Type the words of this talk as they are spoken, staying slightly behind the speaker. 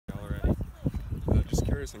Just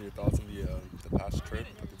curious on your thoughts on the past trip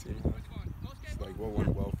that the team had. Just like what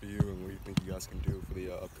went well for you, and what do you think you guys can do for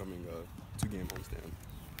the upcoming 2-game homestand?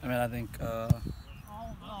 I mean, I think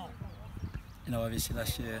obviously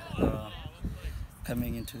last year,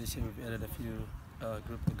 coming into this year, we've added a few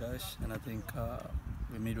group of guys, and I think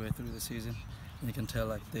we're midway through the season, and you can tell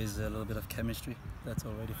like there's a little bit of chemistry that's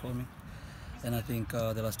already forming, and I think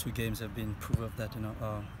the last 2 games have been proof of that.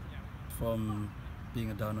 From being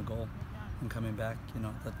a down a goal and coming back,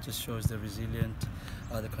 that just shows the resilience,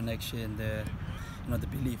 the connection, the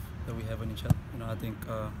belief that we have on each other. I think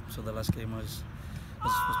so. The last game was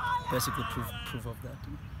basically proof of that.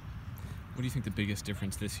 What do you think the biggest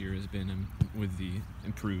difference this year has been with the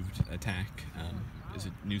improved attack? Is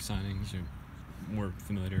it new signings or more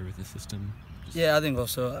familiar with the system? Yeah, I think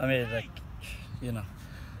also. I mean,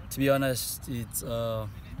 to be honest, it's a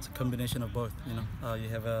combination of both. You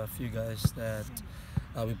have a few guys that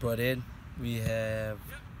we brought in. We have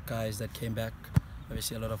guys that came back.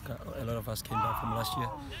 Obviously, a lot of us came back from last year.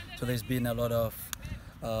 So there's been a lot of,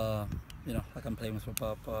 like I'm playing with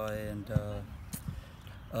Papa and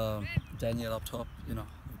Daniel up top.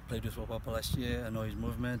 Played with Papa last year. I know his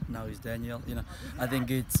movement. Now he's Daniel. I think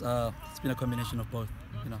it's been a combination of both.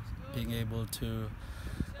 Being able to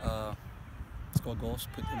score goals,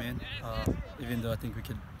 put them in. Even though I think we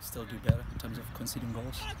could still do better in terms of conceding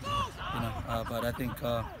goals. But I think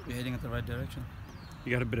we're heading in the right direction.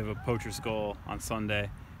 You got a bit of a poacher's goal on Sunday.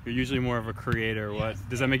 You're usually more of a creator. What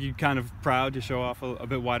does that make you kind of proud to show off a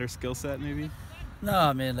bit wider skill set, maybe? No,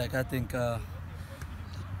 I mean, I think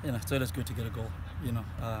it's always good to get a goal.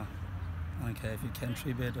 I don't care if you can't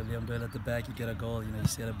tribute or Liam Doyle at the back, you get a goal. You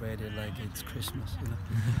celebrate it like it's Christmas.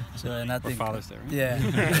 So and I think Father's Day, right?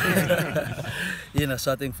 Yeah.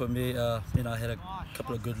 So I think for me, I had a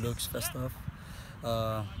couple of good looks first off,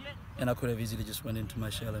 and I could have easily just went into my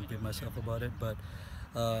shell and beat myself about it, but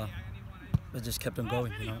I just kept on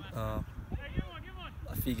going. I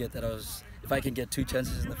figured that if I can get 2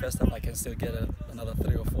 chances in the first half, I can still get another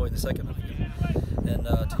 3 or 4 in the second half. And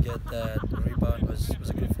to get that rebound was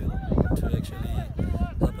a good feeling to actually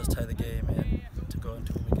help us tie the game and to go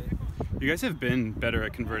into the game. You guys have been better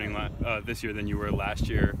at converting this year than you were last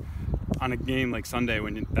year. On a game like Sunday,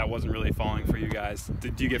 when that wasn't really falling for you guys,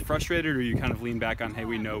 did you get frustrated, or you kind of lean back on, hey,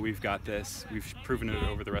 we know we've got this, we've proven it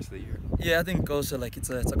over the rest of the year? Yeah, I think also it's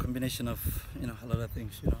a combination of a lot of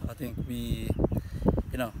things. I think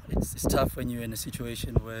it's tough when you're in a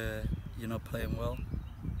situation where you're not playing well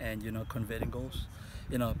and you're not converting goals.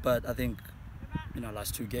 But I think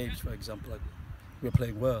last 2 games, for example, we're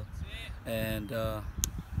playing well, and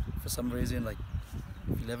for some reason,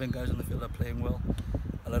 if 11 guys on the field are playing well,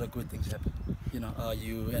 a lot of good things happen.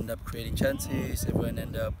 You end up creating chances. Everyone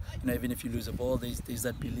end up, even if you lose a ball, there's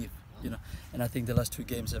that belief. And I think the last 2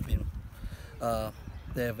 games have been,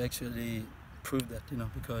 they have actually proved that.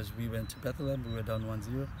 Because we went to Bethlehem, we were down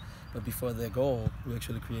 1-0, but before their goal, we were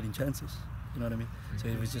actually creating chances. You know what I mean? So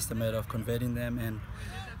it was just a matter of converting them, and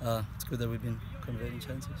it's good that we've been converting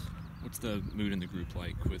chances. What's the mood in the group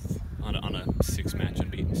like on a 6-match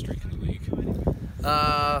unbeaten streak in the league?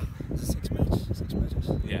 Is it 6 matches? 6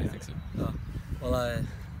 matches? Yeah, I think so. Well, I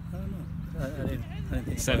don't know. I didn't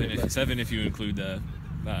think 7 if you include the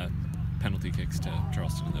penalty kicks to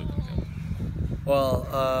Charleston in the Open Cup. Well,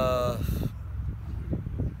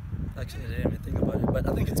 actually, I didn't even think about it, but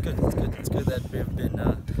I think it's good. It's good that we've been,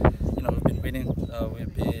 we've been winning.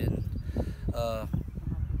 We've been.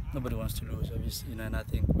 Nobody wants to lose, obviously, and I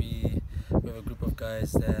think we have a group of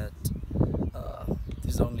guys that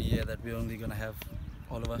this is the only year that we're only going to have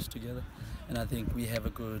all of us together, and I think we have a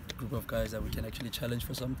good group of guys that we can actually challenge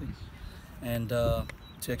for something, and to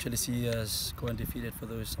actually see us go undefeated for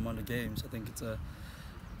those amount of games, I think it's a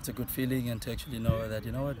good feeling, and to actually know that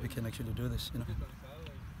we can actually do this.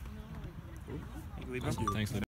 Thanks.